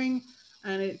hearing,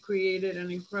 and it created an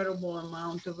incredible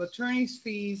amount of attorney's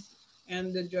fees.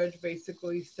 And the judge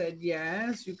basically said,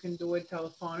 yes, you can do it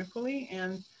telephonically.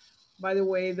 And by the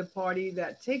way, the party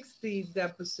that takes the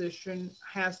deposition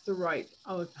has the right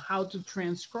of how to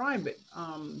transcribe it.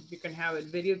 You can have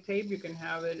it videotape, you can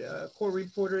have it a court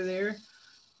reporter there.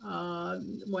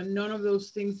 When none of those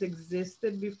things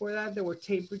existed before that, there were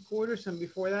tape recorders, and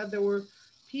before that, there were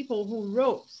people who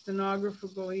wrote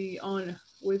stenographically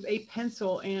with a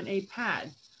pencil and a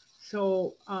pad.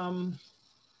 So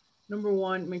number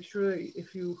one, make sure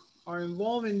if you are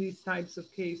involved in these types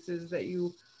of cases that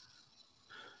you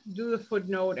do the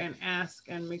footnote and ask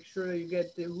and make sure that you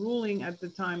get the ruling at the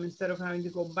time instead of having to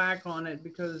go back on it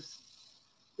because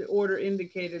the order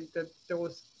indicated that there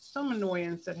was some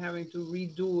annoyance at having to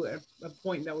redo a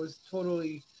point that was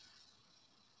totally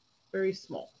very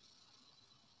small.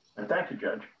 And thank you,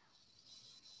 Judge.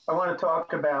 I want to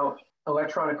talk about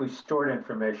electronically stored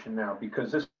information now,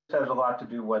 because this has a lot to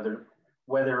do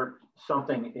whether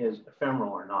something is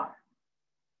ephemeral or not.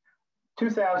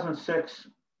 2006,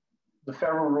 the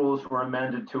federal rules were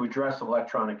amended to address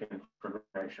electronic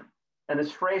information. And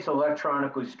this phrase,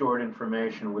 electronically stored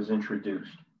information, was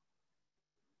introduced.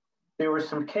 There were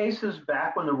some cases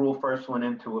back when the rule first went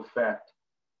into effect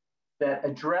that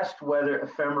addressed whether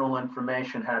ephemeral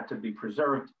information had to be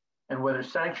preserved and whether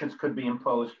sanctions could be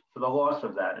imposed for the loss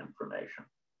of that information.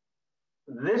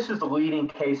 This is the leading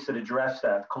case that addressed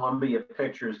that, Columbia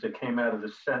Pictures, that came out of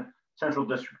the Central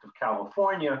District of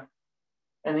California.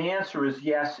 And the answer is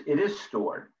yes, it is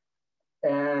stored.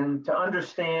 And to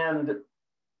understand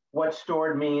what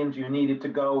stored means, you needed to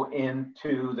go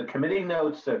into the committee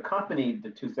notes that accompanied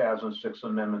the 2006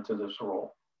 amendment to this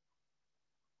rule.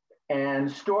 And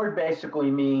stored basically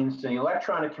means the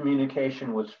electronic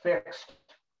communication was fixed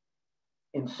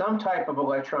in some type of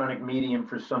electronic medium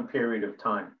for some period of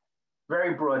time.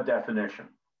 Very broad definition.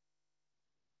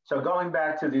 So going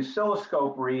back to the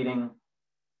oscilloscope reading,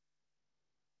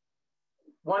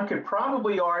 one could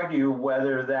probably argue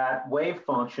whether that wave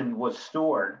function was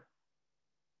stored,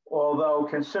 although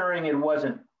considering it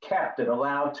wasn't kept, it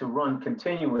allowed to run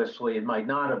continuously, it might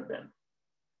not have been.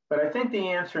 But I think the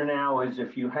answer now is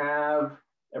if you have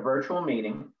a virtual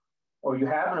meeting or you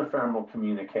have an ephemeral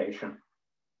communication,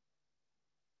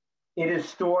 it is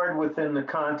stored within the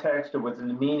context or within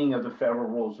the meaning of the federal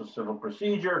rules of civil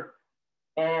procedure,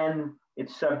 and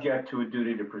it's subject to a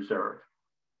duty to preserve.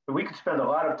 So we could spend a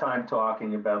lot of time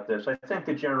talking about this. I think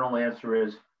the general answer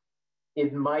is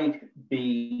it might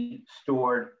be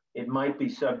stored, it might be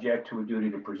subject to a duty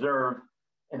to preserve,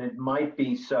 and it might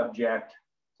be subject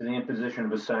to the imposition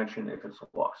of a sanction if it's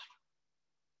lost.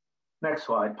 Next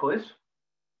slide, please.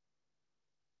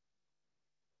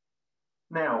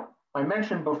 Now, I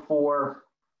mentioned before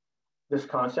this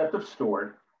concept of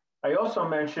stored. I also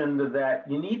mentioned that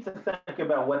you need to think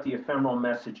about what the ephemeral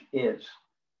message is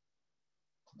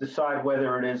to decide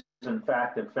whether it is in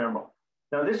fact ephemeral.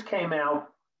 Now, this came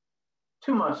out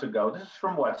 2 months ago. This is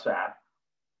from WhatsApp,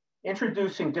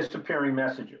 introducing disappearing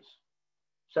messages.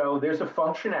 So there's a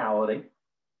functionality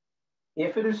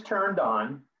If it is turned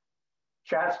on,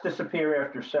 chats disappear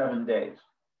after 7 days.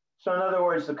 So in other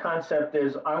words, the concept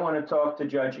is, I want to talk to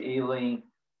Judge Ely.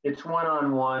 It's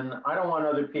one-on-one. I don't want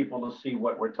other people to see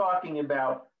what we're talking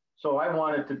about, so I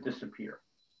want it to disappear.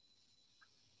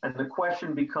 And the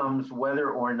question becomes whether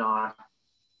or not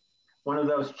one of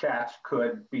those chats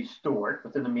could be stored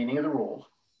within the meaning of the rules.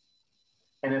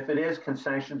 And if it is, can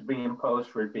sanctions be imposed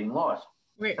for it being lost?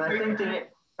 And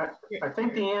I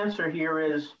think the answer here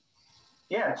is,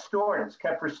 yeah, it's stored. It's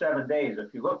kept for 7 days.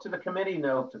 If you look to the committee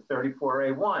note to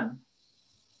 34A1,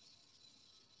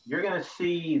 you're going to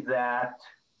see that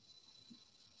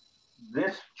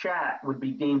this chat would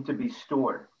be deemed to be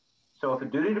stored. So if a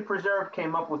duty to preserve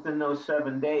came up within those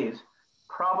 7 days,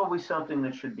 probably something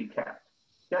that should be kept.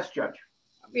 Yes, Judge.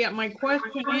 Yeah, my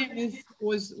question is,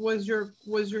 was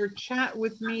your chat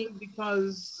with me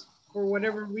because for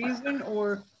whatever reason,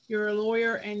 or you're a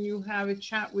lawyer and you have a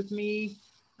chat with me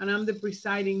and I'm the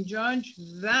presiding judge?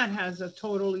 That has a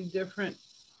totally different.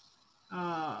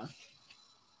 Well,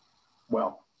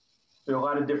 there are a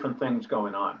lot of different things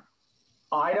going on.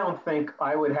 I don't think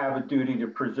I would have a duty to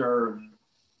preserve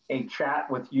a chat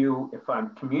with you if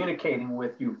I'm communicating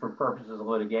with you for purposes of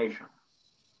litigation.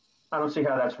 I don't see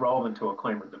how that's relevant to a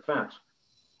claim of defense.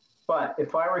 But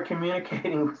if I were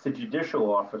communicating with a judicial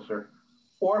officer,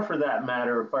 or for that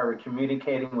matter, if I were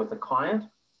communicating with a client,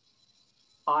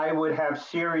 I would have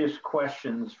serious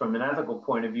questions from an ethical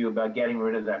point of view about getting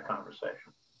rid of that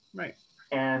conversation. Right.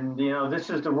 And, you know, this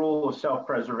is the rule of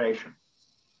self-preservation.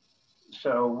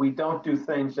 So we don't do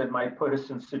things that might put us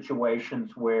in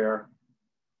situations where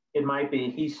it might be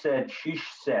he said, she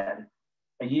said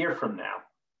a year from now.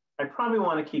 I probably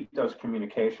want to keep those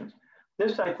communications.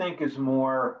 This, I think, is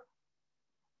more,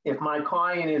 if my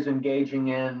client is engaging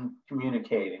in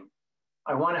communicating,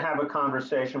 I want to have a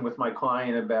conversation with my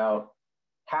client about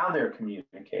how they're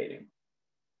communicating.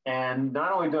 And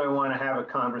not only do I want to have a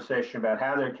conversation about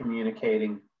how they're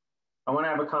communicating, I want to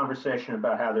have a conversation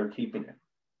about how they're keeping it.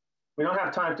 We don't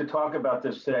have time to talk about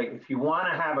this today. If you want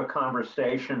to have a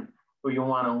conversation or you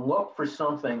want to look for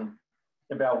something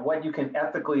about what you can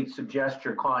ethically suggest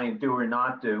your client do or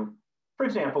not do, for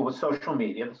example, with social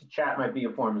media, this chat might be a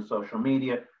form of social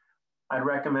media. I'd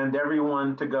recommend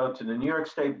everyone to go to the New York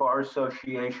State Bar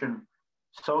Association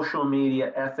Social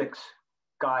Media Ethics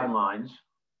Guidelines.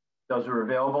 Those are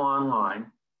available online.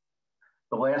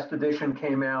 The last edition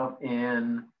came out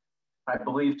in, I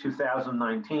believe,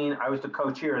 2019. I was the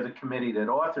co-chair of the committee that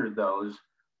authored those.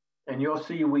 And you'll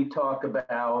see we talk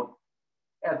about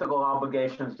ethical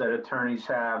obligations that attorneys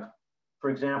have, for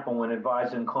example, when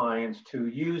advising clients to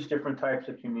use different types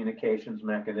of communications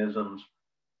mechanisms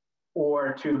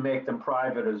or to make them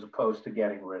private as opposed to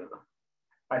getting rid of them.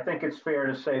 I think it's fair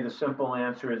to say the simple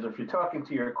answer is if you're talking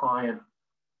to your client,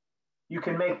 you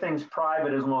can make things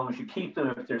private as long as you keep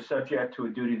them if they're subject to a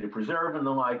duty to preserve and the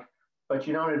like, but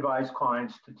you don't advise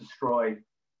clients to destroy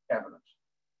evidence.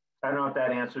 I don't know if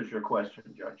that answers your question,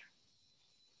 Judge.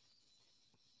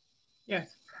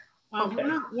 Yes. Okay.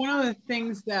 One of the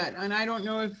things that, and I don't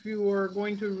know if you are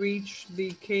going to reach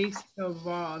the case of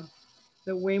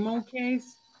the Waymo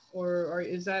case, or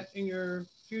is that in your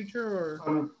future? Or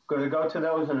I'm going to go to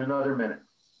those in another minute.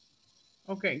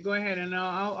 Okay, go ahead, and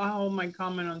I'll hold my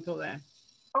comment until then.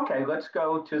 Okay, let's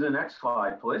go to the next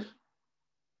slide, please.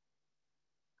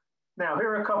 Now, here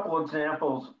are a couple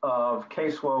examples of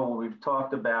case law where we've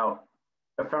talked about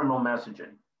ephemeral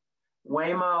messaging.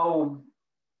 Waymo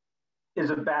is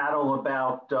a battle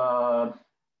about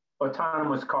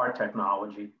autonomous car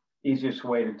technology, easiest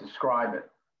way to describe it.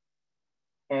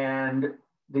 And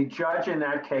the judge in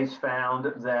that case found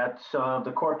that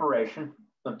the corporation,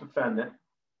 the defendant,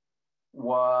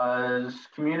 was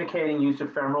communicating use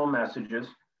of ephemeral messages,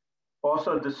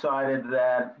 also decided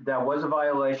that that was a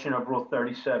violation of Rule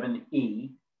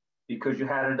 37E because you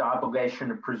had an obligation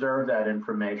to preserve that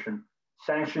information.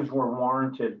 Sanctions were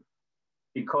warranted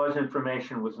because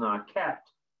information was not kept.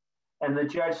 And the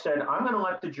judge said, I'm going to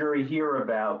let the jury hear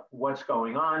about what's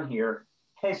going on here.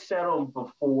 Case settled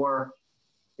before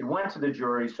it went to the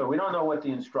jury, so we don't know what the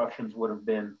instructions would have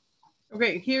been.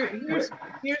 Okay, here's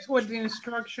what the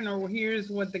instruction, or here's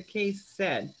what the case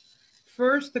said.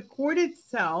 First, the court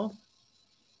itself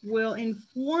will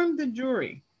inform the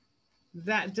jury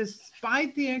that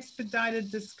despite the expedited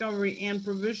discovery and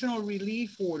provisional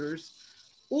relief orders,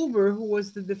 Uber, who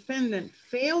was the defendant,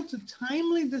 failed to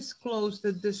timely disclose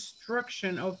the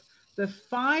destruction of the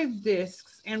 5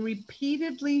 disks and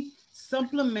repeatedly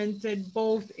supplemented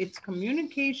both its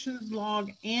communications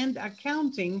log and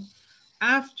accounting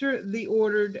after the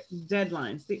ordered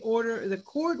deadlines. The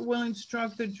court will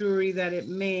instruct the jury that it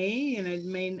may, and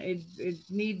it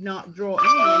need not draw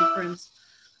any inference,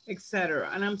 etc.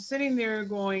 And I'm sitting there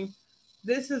going,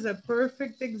 this is a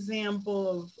perfect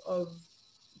example of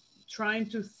trying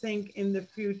to think in the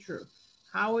future.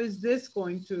 How is this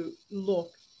going to look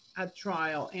at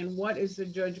trial, and what is the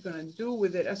judge going to do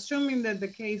with it, assuming that the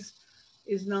case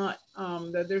is not,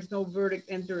 that there's no verdict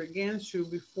entered against you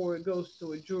before it goes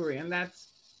to a jury. And that's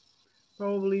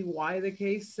probably why the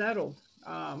case settled.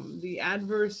 The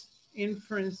adverse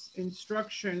inference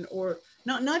instruction, or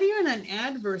not even an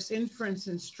adverse inference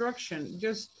instruction,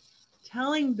 just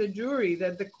telling the jury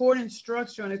that the court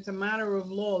instructs you, and it's a matter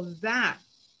of law, that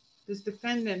this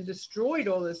defendant destroyed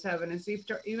all this evidence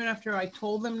even after I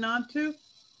told them not to.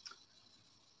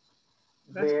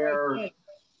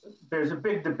 There's a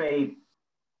big debate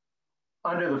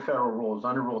under the federal rules,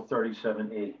 under Rule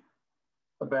 37E,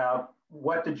 about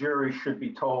what the jury should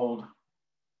be told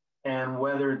and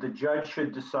whether the judge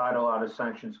should decide a lot of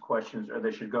sanctions questions or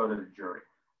they should go to the jury.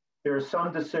 There are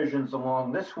some decisions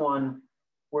along this one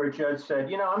where a judge said,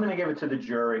 you know, I'm going to give it to the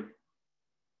jury.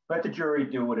 Let the jury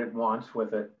do what it wants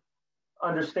with it.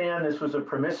 Understand this was a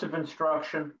permissive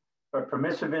instruction, a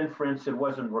permissive inference. It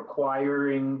wasn't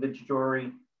requiring the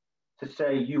jury to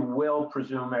say you will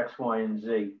presume X, Y, and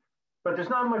Z. But there's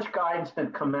not much guidance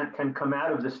that can come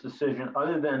out of this decision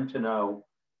other than to know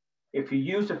if you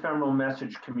use ephemeral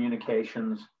message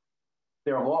communications,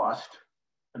 they're lost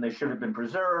and they should have been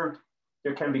preserved.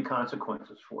 There can be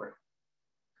consequences for it.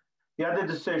 The other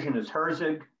decision is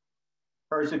Herzig.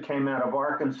 Herzig came out of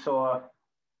Arkansas.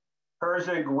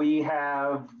 Herzig, we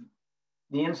have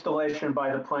the installation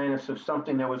by the plaintiffs of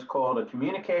something that was called a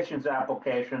communications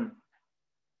application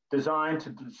designed to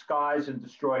disguise and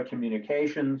destroy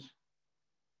communications.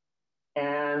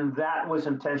 And that was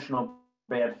intentional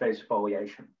bad faith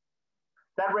spoliation.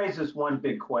 That raises one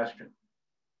big question.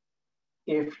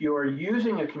 If you're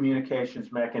using a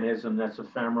communications mechanism that's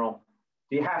ephemeral,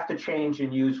 do you have to change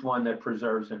and use one that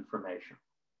preserves information?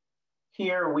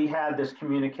 Here we had this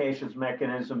communications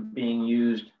mechanism being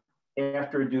used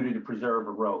after a duty to preserve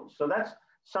arose. So that's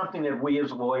something that we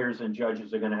as lawyers and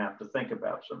judges are going to have to think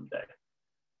about someday.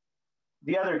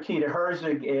 The other key to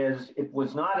Herzig is it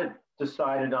was not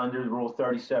decided under Rule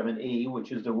 37E,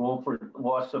 which is the rule for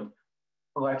loss of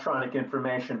electronic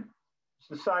information.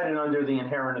 It's decided under the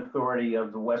inherent authority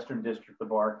of the Western District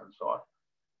of Arkansas.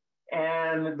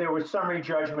 And there was summary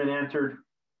judgment entered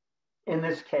in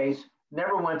this case,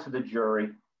 never went to the jury.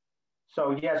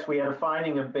 So yes, we had a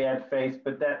finding of bad faith,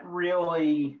 but that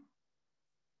really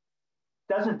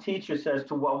doesn't teach us as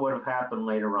to what would have happened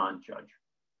later on, Judge.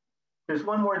 There's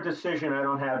one more decision I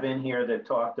don't have in here that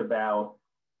talked about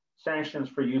sanctions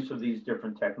for use of these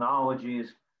different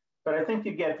technologies, but I think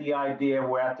you get the idea.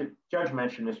 Judge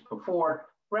mentioned this before,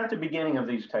 we're at the beginning of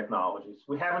these technologies.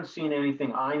 We haven't seen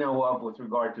anything I know of with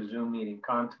regard to Zoom meeting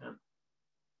content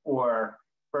or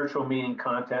virtual meeting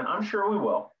content. I'm sure we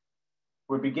will.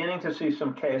 We're beginning to see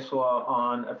some case law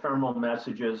on ephemeral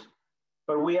messages,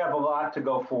 but we have a lot to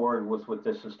go forward with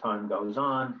this as time goes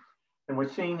on. And we're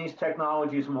seeing these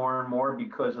technologies more and more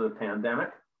because of the pandemic.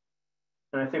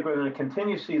 And I think we're going to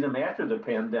continue to see them after the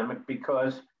pandemic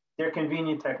because they're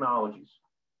convenient technologies.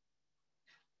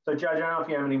 So Judge, I don't know if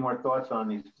you have any more thoughts on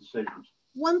these decisions.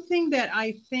 One thing that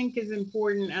I think is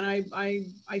important, and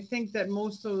I think that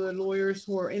most of the lawyers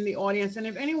who are in the audience, and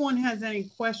if anyone has any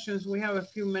questions, we have a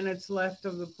few minutes left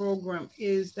of the program,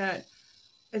 is that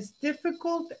as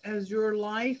difficult as your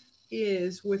life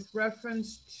is with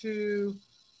reference to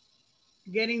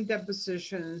getting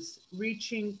depositions,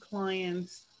 reaching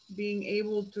clients,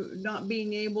 not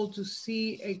being able to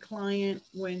see a client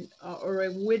when or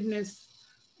a witness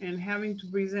and having to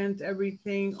present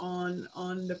everything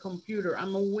on the computer.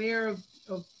 I'm aware of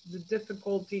the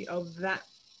difficulty of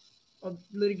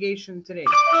litigation today.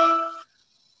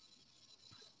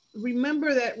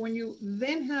 Remember that when you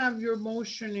then have your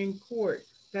motion in court,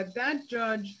 that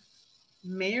judge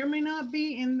may or may not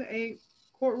be in a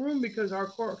courtroom because our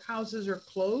courthouses are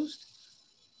closed,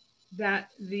 that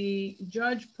the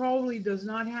judge probably does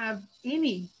not have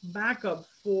any backup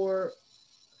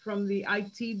from the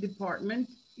IT department,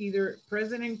 either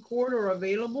present in court or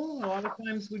available. A lot of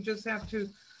times we just have to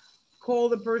call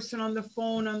the person on the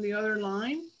phone on the other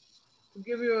line. To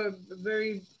give you a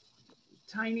very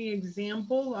tiny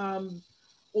example,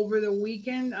 over the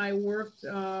weekend I worked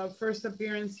first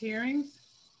appearance hearings,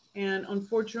 and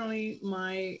unfortunately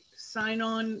my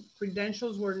sign-on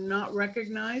credentials were not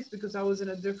recognized because I was in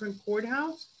a different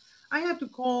courthouse. I had to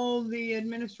call the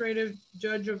administrative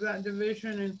judge of that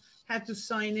division and had to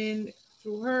sign in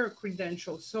through her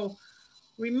credentials. So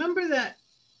remember that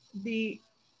the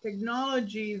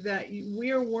technology that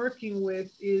we're working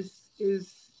with is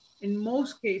in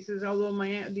most cases, although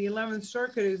the 11th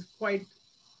Circuit is quite,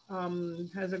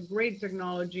 has a great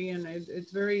technology and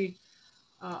it's very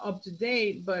up to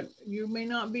date, but you may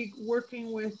not be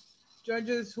working with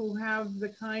judges who have the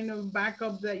kind of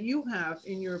backup that you have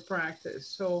in your practice.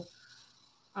 So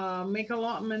make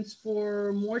allotments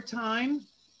for more time,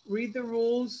 read the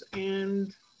rules,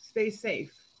 and stay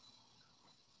safe.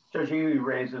 Judge Ely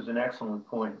raises an excellent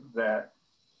point that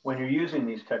when you're using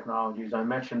these technologies, I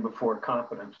mentioned before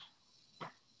competence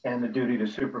and the duty to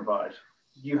supervise.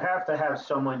 You have to have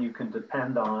someone you can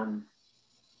depend on,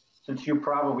 since you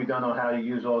probably don't know how to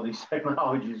use all these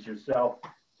technologies yourself,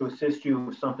 to assist you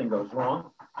if something goes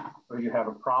wrong or you have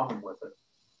a problem with it.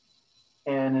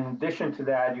 And in addition to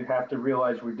that, you have to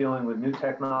realize we're dealing with new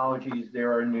technologies.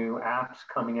 There are new apps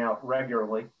coming out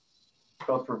regularly,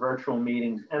 both for virtual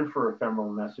meetings and for ephemeral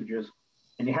messages.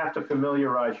 And you have to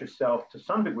familiarize yourself to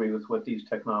some degree with what these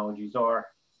technologies are.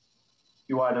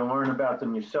 You either learn about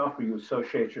them yourself or you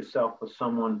associate yourself with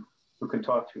someone who can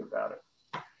talk to you about it.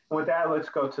 And with that, let's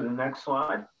go to the next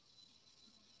slide.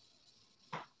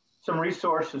 Some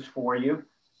resources for you.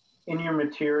 In your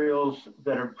materials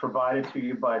that are provided to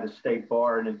you by the State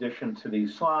Bar, in addition to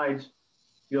these slides,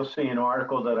 you'll see an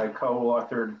article that I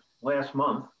co-authored last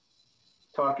month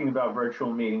talking about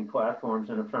virtual meeting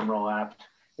platforms and ephemeral apps.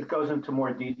 It goes into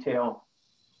more detail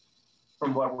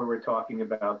from what we were talking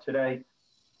about today.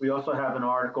 We also have an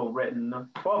article written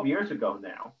 12 years ago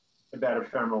now about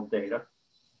ephemeral data,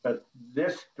 but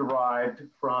this derived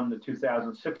from the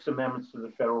 2006 amendments to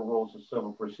the Federal Rules of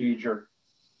Civil Procedure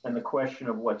and the question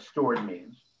of what stored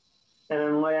means. And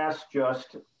then last,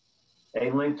 just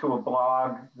a link to a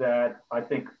blog that I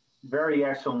think very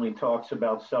excellently talks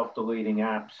about self-deleting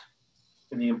apps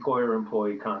in the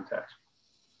employer-employee context.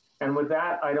 And with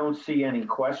that, I don't see any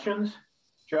questions.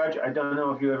 Judge, I don't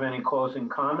know if you have any closing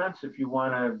comments. If you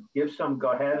want to give some,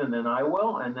 go ahead, and then I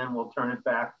will, and then we'll turn it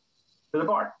back to the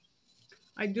bar.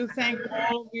 I do thank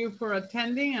all of you for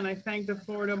attending, and I thank the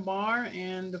Florida Bar,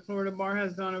 and the Florida Bar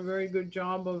has done a very good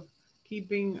job of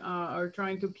keeping or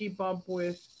trying to keep up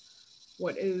with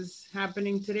what is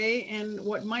happening today and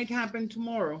what might happen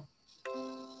tomorrow.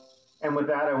 And with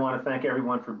that, I want to thank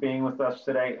everyone for being with us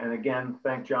today. And again,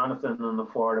 thank Jonathan and the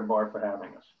Florida Bar for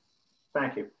having us.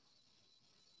 Thank you.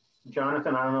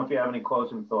 Jonathan, I don't know if you have any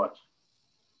closing thoughts.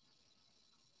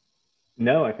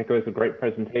 No, I think it was a great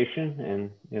presentation,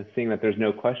 and seeing that there's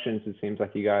no questions, it seems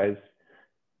like you guys,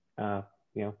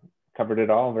 covered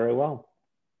it all very well.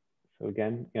 So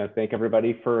again, thank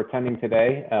everybody for attending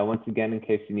today. Once again, in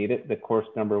case you need it, the course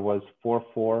number was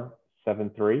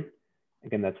 4473.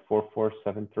 Again, that's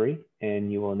 4473,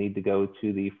 and you will need to go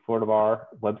to the Florida Bar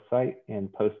website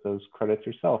and post those credits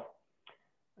yourself.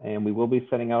 And we will be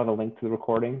sending out a link to the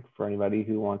recording for anybody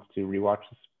who wants to rewatch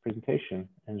this presentation.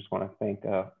 And just want to thank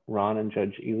Ron and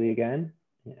Judge Ely again,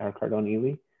 our Cardone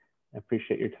Ely. I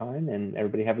appreciate your time, and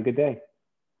everybody have a good day.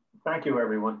 Thank you,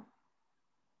 everyone.